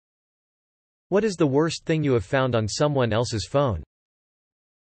What is the worst thing you have found on someone else's phone?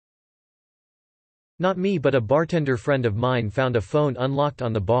 Not me, but a bartender friend of mine found a phone unlocked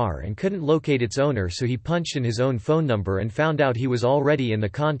on the bar and couldn't locate its owner, so he punched in his own phone number and found out he was already in the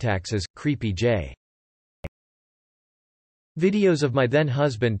contacts as Creepy J. Videos of my then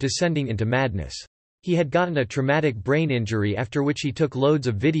husband descending into madness. He had gotten a traumatic brain injury, after which he took loads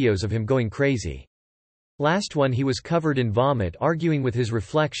of videos of him going crazy. Last one, he was covered in vomit arguing with his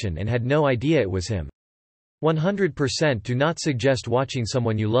reflection and had no idea it was him. 100% do not suggest watching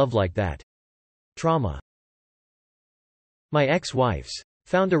someone you love like that. Trauma. My ex-wife's.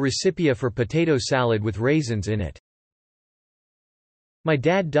 Found a recipe for potato salad with raisins in it. My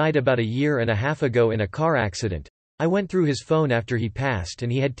dad died about a year and a half ago in a car accident. I went through his phone after he passed,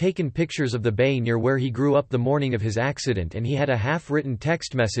 and he had taken pictures of the bay near where he grew up the morning of his accident, and he had a half-written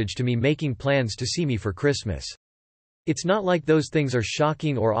text message to me making plans to see me for Christmas. It's not like those things are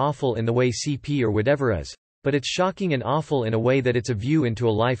shocking or awful in the way CP or whatever is, but it's shocking and awful in a way that it's a view into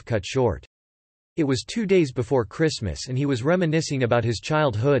a life cut short. It was 2 days before Christmas, and he was reminiscing about his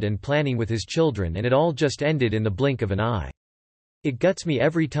childhood and planning with his children, and it all just ended in the blink of an eye. It guts me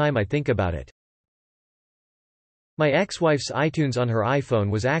every time I think about it. My ex-wife's iTunes on her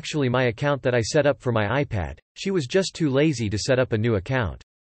iPhone was actually my account that I set up for my iPad. She was just too lazy to set up a new account.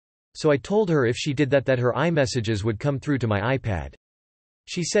 So I told her if she did that her iMessages would come through to my iPad.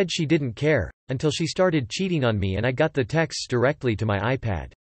 She said she didn't care, until she started cheating on me and I got the texts directly to my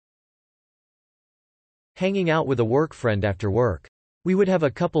iPad. Hanging out with a work friend after work. We would have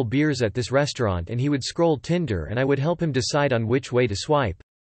a couple beers at this restaurant and he would scroll Tinder and I would help him decide on which way to swipe.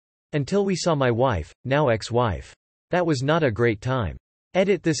 Until we saw my wife, now ex-wife. That was not a great time.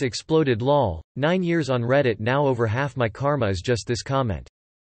 Edit this exploded lol. 9 years on Reddit, now over half my karma is just this comment.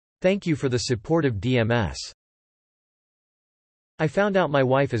 Thank you for the supportive DMS. I found out my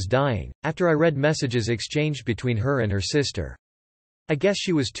wife is dying, after I read messages exchanged between her and her sister. I guess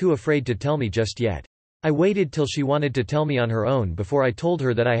she was too afraid to tell me just yet. I waited till she wanted to tell me on her own before I told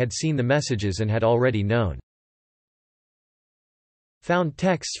her that I had seen the messages and had already known. Found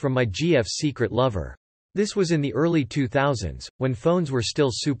texts from my GF's secret lover. This was in the early 2000s, when phones were still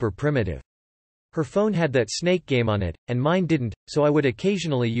super primitive. Her phone had that Snake game on it, and mine didn't, so I would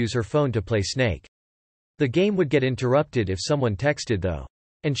occasionally use her phone to play Snake. The game would get interrupted if someone texted though.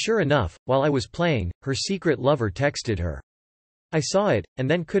 And sure enough, while I was playing, her secret lover texted her. I saw it, and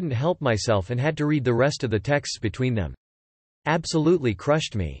then couldn't help myself and had to read the rest of the texts between them. Absolutely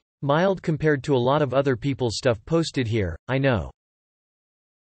crushed me. Mild compared to a lot of other people's stuff posted here, I know.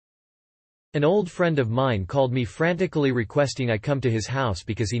 An old friend of mine called me frantically requesting I come to his house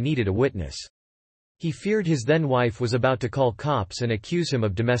because he needed a witness. He feared his then-wife was about to call cops and accuse him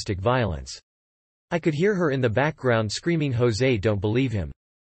of domestic violence. I could hear her in the background screaming, "Jose, don't believe him."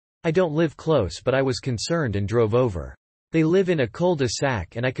 I don't live close, but I was concerned and drove over. They live in a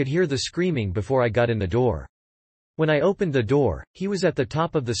cul-de-sac and I could hear the screaming before I got in the door. When I opened the door, he was at the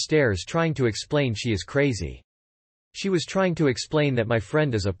top of the stairs trying to explain she is crazy. She was trying to explain that my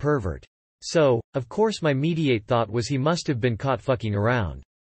friend is a pervert. So, of course my immediate thought was he must have been caught fucking around.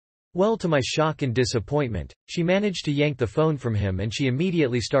 Well, to my shock and disappointment, she managed to yank the phone from him and she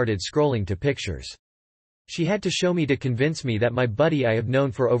immediately started scrolling to pictures. She had to show me to convince me that my buddy I have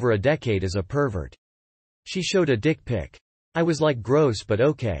known for over a decade is a pervert. She showed a dick pic. I was like, gross but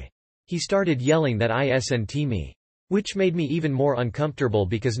okay. He started yelling that I sent me. Which made me even more uncomfortable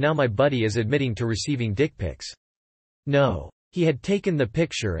because now my buddy is admitting to receiving dick pics. No. He had taken the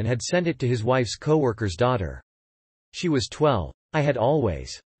picture and had sent it to his wife's coworker's daughter. She was 12. I had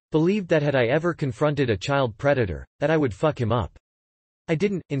always believed that had I ever confronted a child predator, that I would fuck him up. I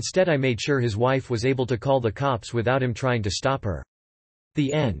didn't, instead I made sure his wife was able to call the cops without him trying to stop her.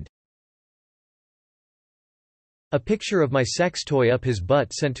 The end. A picture of my sex toy up his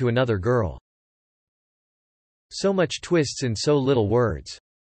butt sent to another girl. So much twists in so little words.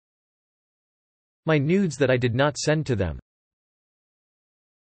 My nudes that I did not send to them.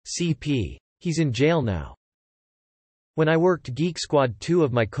 CP. He's in jail now. When I worked Geek Squad, 2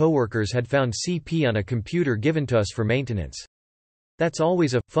 of my coworkers had found CP on a computer given to us for maintenance. That's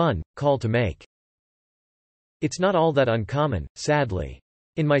always a fun call to make. It's not all that uncommon, sadly.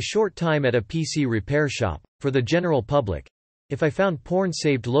 In my short time at a PC repair shop, for the general public, if I found porn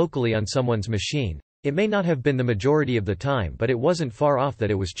saved locally on someone's machine, it may not have been the majority of the time, but it wasn't far off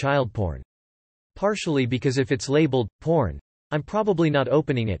that it was child porn. Partially because if it's labeled porn, I'm probably not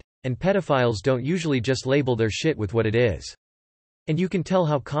opening it, and pedophiles don't usually just label their shit with what it is. And you can tell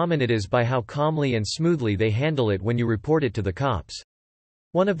how common it is by how calmly and smoothly they handle it when you report it to the cops.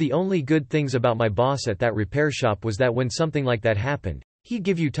 One of the only good things about my boss at that repair shop was that when something like that happened, he'd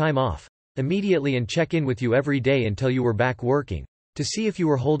give you time off. immediately and check in with you every day until you were back working, to see if you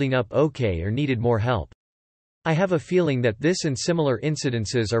were holding up okay or needed more help. I have a feeling that this and similar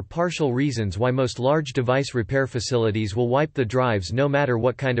incidences are partial reasons why most large device repair facilities will wipe the drives no matter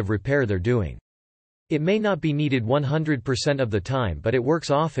what kind of repair they're doing. It may not be needed 100% of the time, but it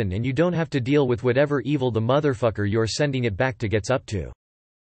works often and you don't have to deal with whatever evil the motherfucker you're sending it back to gets up to.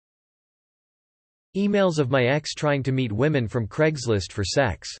 Emails of my ex trying to meet women from Craigslist for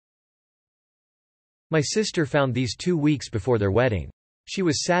sex. My sister found these 2 weeks before their wedding. She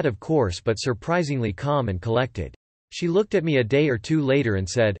was sad of course but surprisingly calm and collected. She looked at me a day or two later and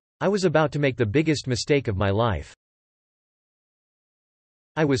said, "I was about to make the biggest mistake of my life."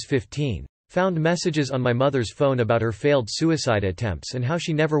 I was 15. Found messages on my mother's phone about her failed suicide attempts and how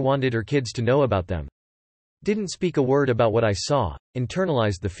she never wanted her kids to know about them. Didn't speak a word about what I saw,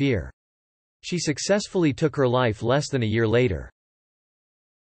 internalized the fear. She successfully took her life less than a year later.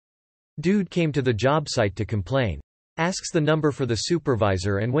 Dude came to the job site to complain. Asks the number for the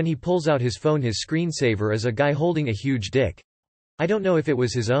supervisor and when he pulls out his phone his screensaver is a guy holding a huge dick. I don't know if it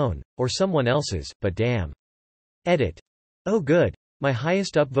was his own, or someone else's, but damn. Edit. Oh good. My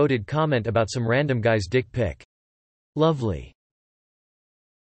highest upvoted comment about some random guy's dick pic. Lovely.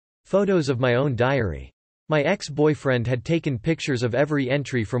 Photos of my own diary. My ex-boyfriend had taken pictures of every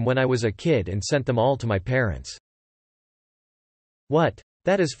entry from when I was a kid and sent them all to my parents. What?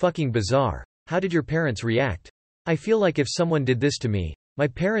 That is fucking bizarre. How did your parents react? I feel like if someone did this to me, my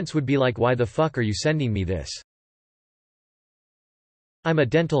parents would be like, why the fuck are you sending me this? I'm a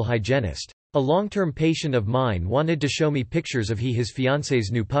dental hygienist. A long-term patient of mine wanted to show me pictures of his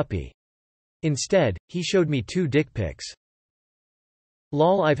fiancée's new puppy. Instead, he showed me 2 dick pics.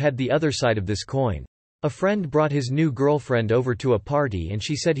 Lol, I've had the other side of this coin. A friend brought his new girlfriend over to a party and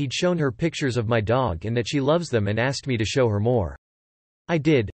she said he'd shown her pictures of my dog and that she loves them and asked me to show her more. I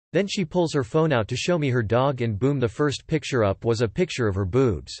did. Then she pulls her phone out to show me her dog and boom, the first picture up was a picture of her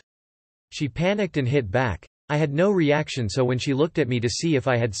boobs. She panicked and hit back. I had no reaction, so when she looked at me to see if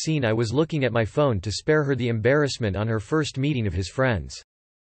I had seen, I was looking at my phone to spare her the embarrassment on her first meeting of his friends.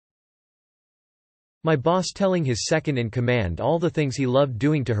 My boss telling his second-in-command all the things he loved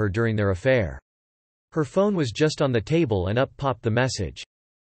doing to her during their affair. Her phone was just on the table and up popped the message.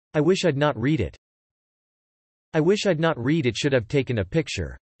 I wish I'd not read it. I wish I'd not read it, should have taken a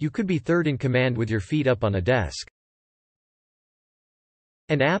picture. You could be third in command with your feet up on a desk.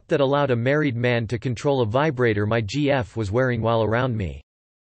 An app that allowed a married man to control a vibrator my GF was wearing while around me.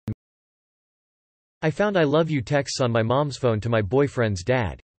 I found I love you texts on my mom's phone to my boyfriend's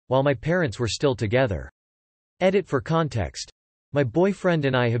dad, while my parents were still together. Edit for context. My boyfriend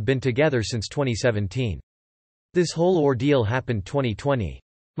and I have been together since 2017. This whole ordeal happened 2020.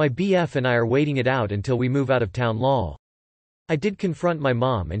 My BF and I are waiting it out until we move out of town lol. I did confront my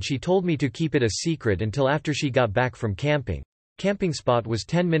mom and she told me to keep it a secret until after she got back from camping. Camping spot was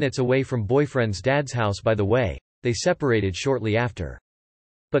 10 minutes away from boyfriend's dad's house by the way, they separated shortly after.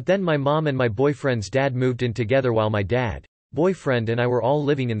 But then my mom and my boyfriend's dad moved in together while my dad, boyfriend and I were all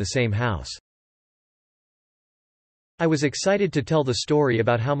living in the same house. I was excited to tell the story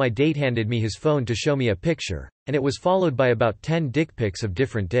about how my date handed me his phone to show me a picture, and it was followed by about 10 dick pics of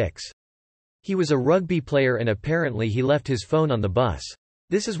different dicks. He was a rugby player and apparently he left his phone on the bus.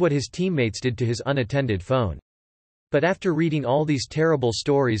 This is what his teammates did to his unattended phone. But after reading all these terrible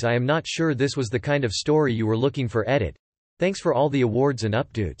stories, I am not sure this was the kind of story you were looking for. Edit. Thanks for all the awards and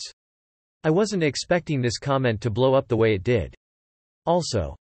updates. I wasn't expecting this comment to blow up the way it did.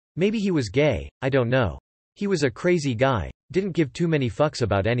 Also, maybe he was gay, I don't know. He was a crazy guy, didn't give too many fucks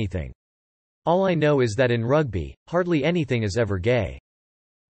about anything. All I know is that in rugby, hardly anything is ever gay.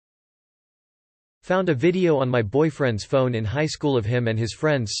 Found a video on my boyfriend's phone in high school of him and his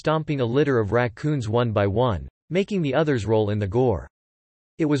friends stomping a litter of raccoons one by one, making the others roll in the gore.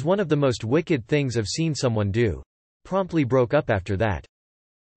 It was one of the most wicked things I've seen someone do. Promptly broke up after that.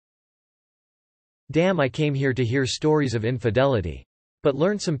 Damn, I came here to hear stories of infidelity. But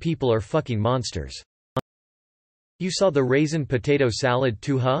learned some people are fucking monsters. You saw the raisin potato salad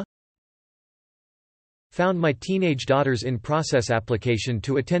too, huh? Found my teenage daughter's in-process application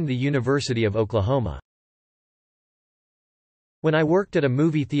to attend the University of Oklahoma. When I worked at a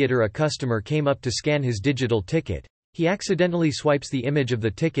movie theater, a customer came up to scan his digital ticket. He accidentally swipes the image of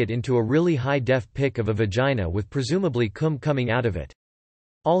the ticket into a really high-def pic of a vagina with presumably cum coming out of it.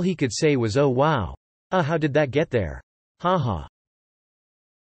 All he could say was, "Oh wow. How did that get there? Haha."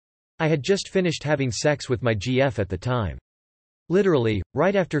 I had just finished having sex with my GF at the time. Literally,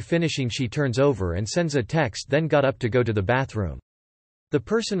 right after finishing she turns over and sends a text, then got up to go to the bathroom. The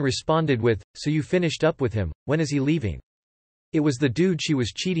person responded with, "So you finished up with him, when is he leaving?" It was the dude she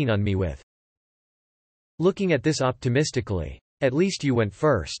was cheating on me with. Looking at this optimistically. At least you went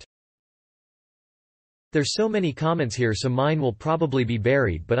first. There's so many comments here, so mine will probably be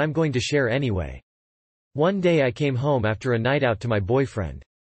buried, but I'm going to share anyway. One day I came home after a night out to my boyfriend.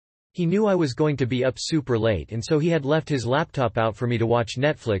 He knew I was going to be up super late, and so he had left his laptop out for me to watch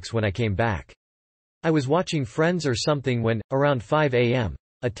Netflix when I came back. I was watching Friends or something when, around 5 a.m.,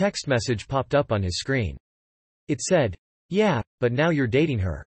 a text message popped up on his screen. It said, "Yeah, but now you're dating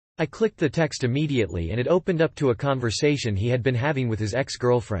her." I clicked the text immediately and it opened up to a conversation he had been having with his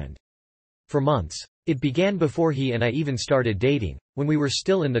ex-girlfriend. For months. It began before he and I even started dating, when we were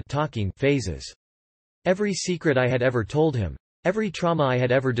still in the talking phases. Every secret I had ever told him, every trauma I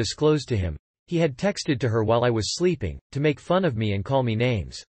had ever disclosed to him, he had texted to her while I was sleeping, to make fun of me and call me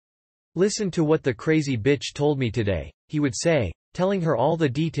names. "Listen to what the crazy bitch told me today," he would say, telling her all the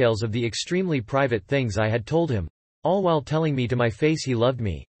details of the extremely private things I had told him, all while telling me to my face he loved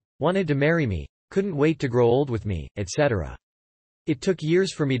me, wanted to marry me, couldn't wait to grow old with me, etc. It took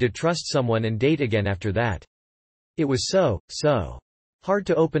years for me to trust someone and date again after that. It was so hard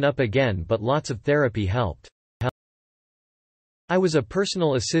to open up again, but lots of therapy helped. I was a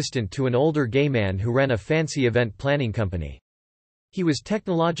personal assistant to an older gay man who ran a fancy event planning company. He was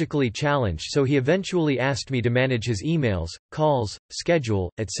technologically challenged, so he eventually asked me to manage his emails, calls,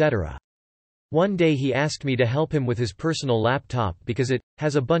 schedule, etc. One day he asked me to help him with his personal laptop because it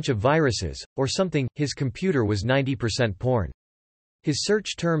has a bunch of viruses, or something. His computer was 90% porn. His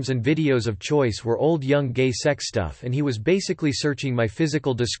search terms and videos of choice were old young gay sex stuff, and he was basically searching my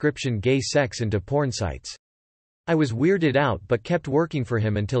physical description gay sex into porn sites. I was weirded out but kept working for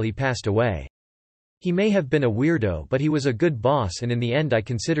him until he passed away. He may have been a weirdo, but he was a good boss, and in the end I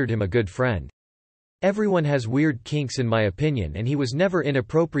considered him a good friend. Everyone has weird kinks in my opinion, and he was never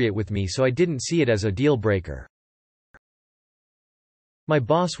inappropriate with me, so I didn't see it as a deal breaker. My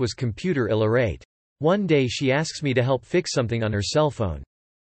boss was computer illiterate. One day she asks me to help fix something on her cell phone.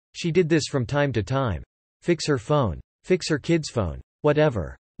 She did this from time to time. Fix her phone. Fix her kid's phone.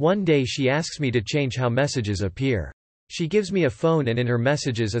 Whatever. One day she asks me to change how messages appear. She gives me a phone and in her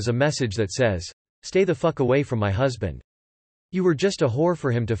messages is a message that says, "Stay the fuck away from my husband. You were just a whore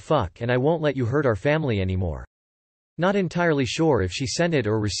for him to fuck and I won't let you hurt our family anymore." Not entirely sure if she sent it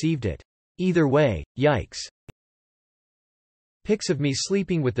or received it. Either way, yikes. Pics of me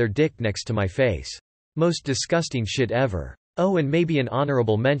sleeping with their dick next to my face. Most disgusting shit ever. Oh, and maybe an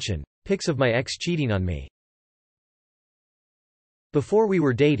honorable mention, pics of my ex cheating on me. Before we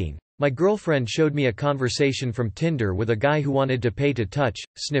were dating, my girlfriend showed me a conversation from Tinder with a guy who wanted to pay to touch,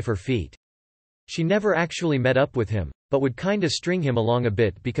 sniff her feet. She never actually met up with him, but would kinda string him along a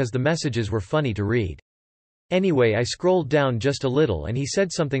bit because the messages were funny to read. Anyway, I scrolled down just a little and he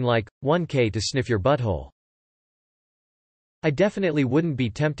said something like, "1K to sniff your butthole." I definitely wouldn't be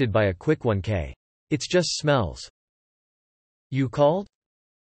tempted by a quick 1K. It's just smells. You called?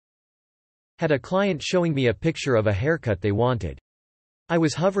 Had a client showing me a picture of a haircut they wanted. I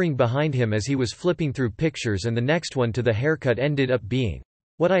was hovering behind him as he was flipping through pictures, and the next one to the haircut ended up being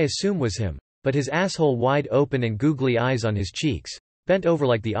what I assume was him, but his asshole wide open and googly eyes on his cheeks, bent over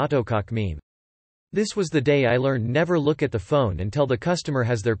like the autocock meme. This was the day I learned never look at the phone until the customer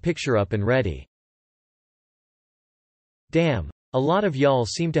has their picture up and ready. Damn. A lot of y'all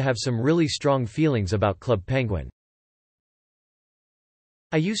seem to have some really strong feelings about Club Penguin.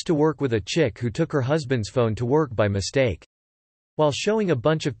 I used to work with a chick who took her husband's phone to work by mistake. While showing a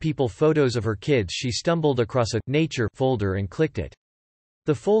bunch of people photos of her kids, she stumbled across a nature folder and clicked it.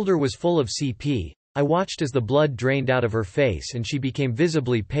 The folder was full of CP. I watched as the blood drained out of her face and she became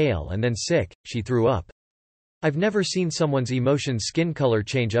visibly pale and then sick. She threw up. I've never seen someone's emotion skin color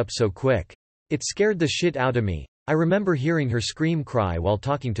change up so quick. It scared the shit out of me. I remember hearing her scream cry while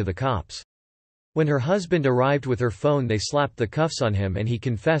talking to the cops. When her husband arrived with her phone, they slapped the cuffs on him and he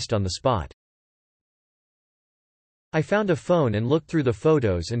confessed on the spot. I found a phone and looked through the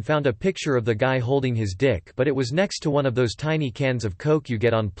photos and found a picture of the guy holding his dick, but it was next to one of those tiny cans of Coke you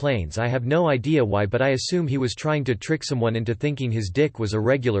get on planes. I have no idea why, but I assume he was trying to trick someone into thinking his dick was a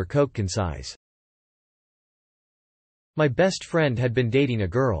regular Coke can size. My best friend had been dating a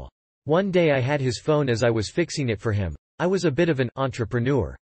girl. One day I had his phone as I was fixing it for him. I was a bit of an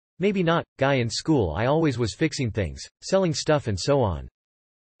entrepreneur. Maybe not, guy in school. I always was fixing things, selling stuff and so on.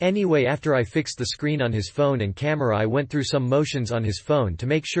 Anyway, after I fixed the screen on his phone and camera, I went through some motions on his phone to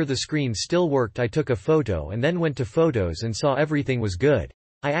make sure the screen still worked. I took a photo and then went to photos and saw everything was good.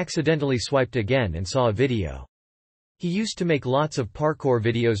 I accidentally swiped again and saw a video. He used to make lots of parkour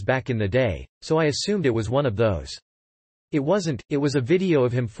videos back in the day, so I assumed it was one of those. It wasn't. It was a video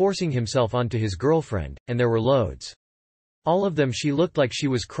of him forcing himself onto his girlfriend, and there were loads. All of them she looked like she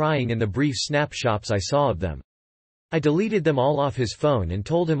was crying in the brief snapshots I saw of them. I deleted them all off his phone and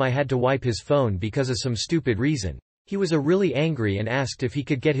told him I had to wipe his phone because of some stupid reason. He was really angry and asked if he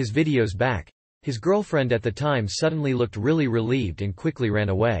could get his videos back. His girlfriend at the time suddenly looked really relieved and quickly ran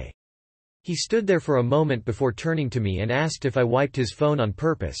away. He stood there for a moment before turning to me and asked if I wiped his phone on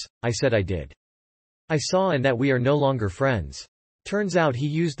purpose. I said I did. I saw and that we are no longer friends. Turns out he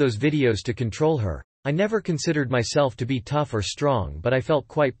used those videos to control her. I never considered myself to be tough or strong, but I felt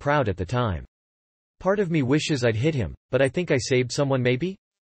quite proud at the time. Part of me wishes I'd hit him, but I think I saved someone maybe?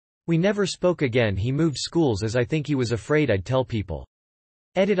 We never spoke again. He moved schools as I think he was afraid I'd tell people.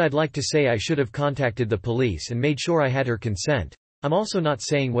 I'd like to say I should have contacted the police and made sure I had her consent. I'm also not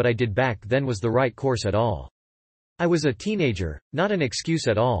saying what I did back then was the right course at all. I was a teenager, not an excuse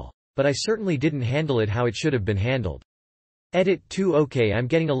at all, but I certainly didn't handle it how it should have been handled. 2 Okay, I'm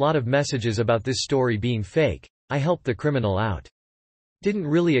getting a lot of messages about this story being fake. I helped the criminal out. Didn't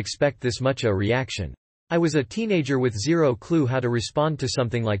really expect this much a reaction. I was a teenager with zero clue how to respond to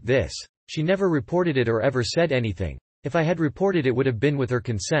something like this. She never reported it or ever said anything. If I had reported it would have been with her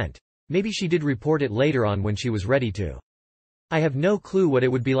consent. Maybe she did report it later on when she was ready to. I have no clue what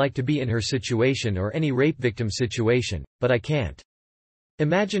it would be like to be in her situation or any rape victim situation, but I can't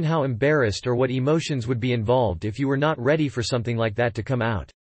imagine how embarrassed or what emotions would be involved if you were not ready for something like that to come out.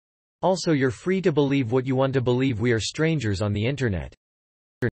 Also, you're free to believe what you want to believe. We are strangers on the internet.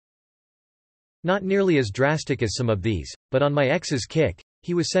 Not nearly as drastic as some of these, but on my ex's kick,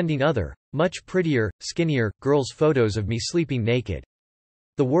 he was sending other, much prettier, skinnier, girls' photos of me sleeping naked.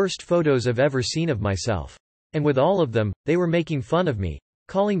 The worst photos I've ever seen of myself. And with all of them, they were making fun of me,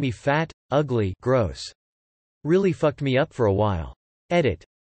 calling me fat, ugly, gross. Really fucked me up for a while.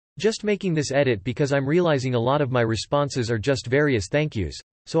 Just making this edit because I'm realizing a lot of my responses are just various thank yous,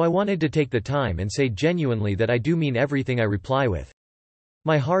 so I wanted to take the time and say genuinely that I do mean everything I reply with.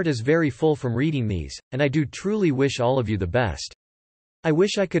 My heart is very full from reading these, and I do truly wish all of you the best. I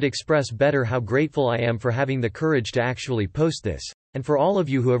wish I could express better how grateful I am for having the courage to actually post this, and for all of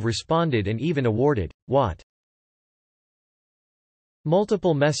you who have responded and even awarded, what?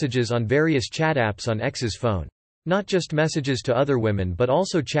 Multiple messages on various chat apps on ex's phone. Not just messages to other women but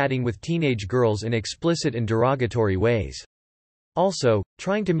also chatting with teenage girls in explicit and derogatory ways. Also,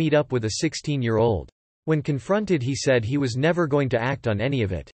 trying to meet up with a 16-year-old. When confronted he said he was never going to act on any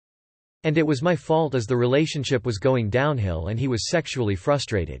of it. And it was my fault as the relationship was going downhill and he was sexually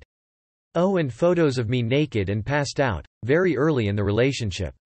frustrated. Oh, and photos of me naked and passed out, very early in the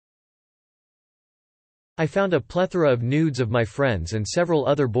relationship. I found a plethora of nudes of my friends and several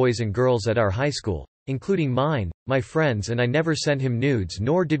other boys and girls at our high school, including mine, my friends, and I never sent him nudes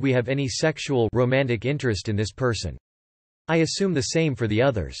nor did we have any sexual romantic interest in this person. I assume the same for the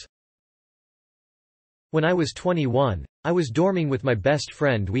others. When I was 21, I was dorming with my best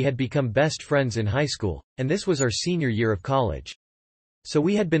friend. We had become best friends in high school, and this was our senior year of college. So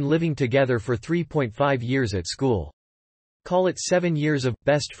we had been living together for 3.5 years at school. Call it 7 years of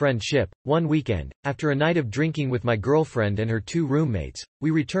best friendship. One weekend, after a night of drinking with my girlfriend and her 2 roommates,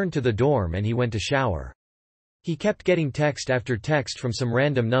 we returned to the dorm and he went to shower. He kept getting text after text from some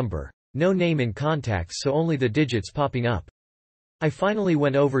random number, no name in contacts, so only the digits popping up. I finally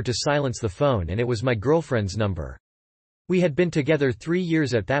went over to silence the phone and it was my girlfriend's number. We had been together 3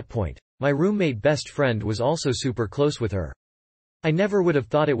 years at that point. My roommate best friend was also super close with her. I never would have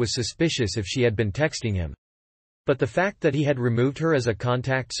thought it was suspicious if she had been texting him. But the fact that he had removed her as a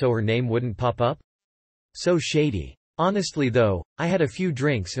contact so her name wouldn't pop up? So shady. Honestly though, I had a few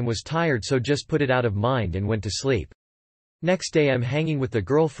drinks and was tired, so just put it out of mind and went to sleep. Next day I'm hanging with the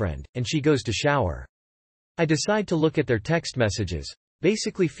girlfriend, and she goes to shower. I decide to look at their text messages,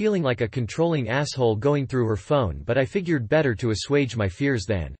 basically feeling like a controlling asshole going through her phone, but I figured better to assuage my fears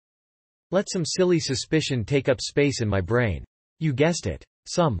than let some silly suspicion take up space in my brain. You guessed it.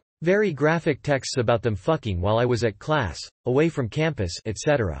 Some very graphic texts about them fucking while I was at class, away from campus,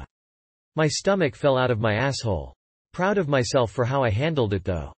 etc. My stomach fell out of my asshole. Proud of myself for how I handled it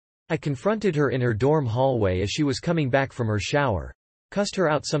though. I confronted her in her dorm hallway as she was coming back from her shower. Cussed her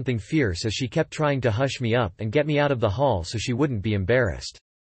out something fierce as she kept trying to hush me up and get me out of the hall so she wouldn't be embarrassed.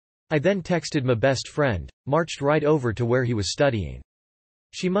 I then texted my best friend, marched right over to where he was studying.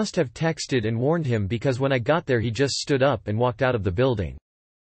 She must have texted and warned him because when I got there he just stood up and walked out of the building.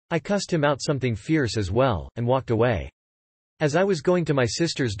 I cussed him out something fierce as well, and walked away. As I was going to my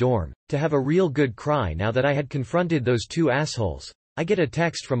sister's dorm, to have a real good cry now that I had confronted those 2 assholes, I get a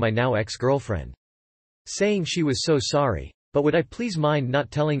text from my now ex-girlfriend. Saying she was so sorry, but would I please mind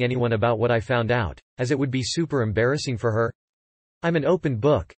not telling anyone about what I found out, as it would be super embarrassing for her? I'm an open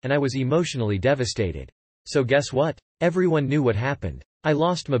book, and I was emotionally devastated. So guess what? Everyone knew what happened. I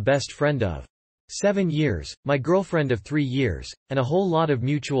lost my best friend of 7 years, my girlfriend of 3 years, and a whole lot of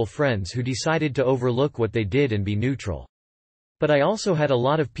mutual friends who decided to overlook what they did and be neutral. But I also had a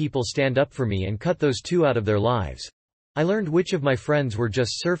lot of people stand up for me and cut those two out of their lives. I learned which of my friends were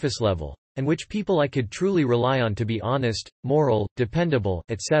just surface level, and which people I could truly rely on to be honest, moral, dependable,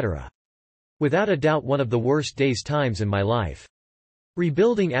 etc. Without a doubt one of the worst times in my life.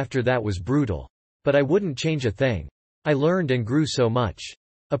 Rebuilding after that was brutal. But I wouldn't change a thing. I learned and grew so much.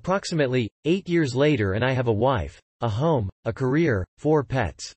 Approximately 8 years later and I have a wife, a home, a career, 4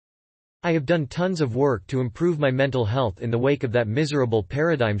 pets. I have done tons of work to improve my mental health in the wake of that miserable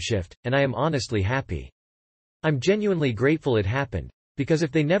paradigm shift, and I am honestly happy. I'm genuinely grateful it happened, because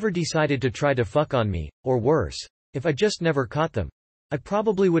if they never decided to try to fuck on me, or worse, if I just never caught them, I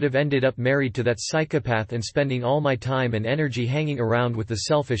probably would have ended up married to that psychopath and spending all my time and energy hanging around with the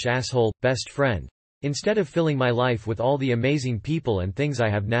selfish asshole, best friend, instead of filling my life with all the amazing people and things I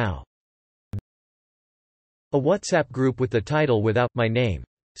have now. A WhatsApp group with the title without my name.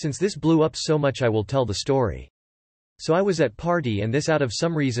 Since this blew up so much I will tell the story. So I was at party and this out of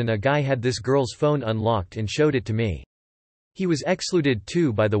some reason a guy had this girl's phone unlocked and showed it to me. He was excluded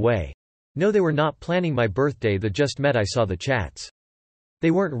too, by the way. No, they were not planning my birthday, they just met. I saw the chats.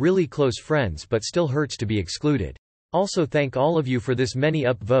 They weren't really close friends but still hurts to be excluded. Also thank all of you for this many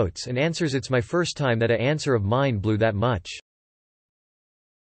upvotes and answers. It's my first time that a answer of mine blew that much.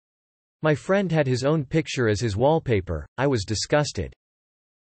 My friend had his own picture as his wallpaper. I was disgusted.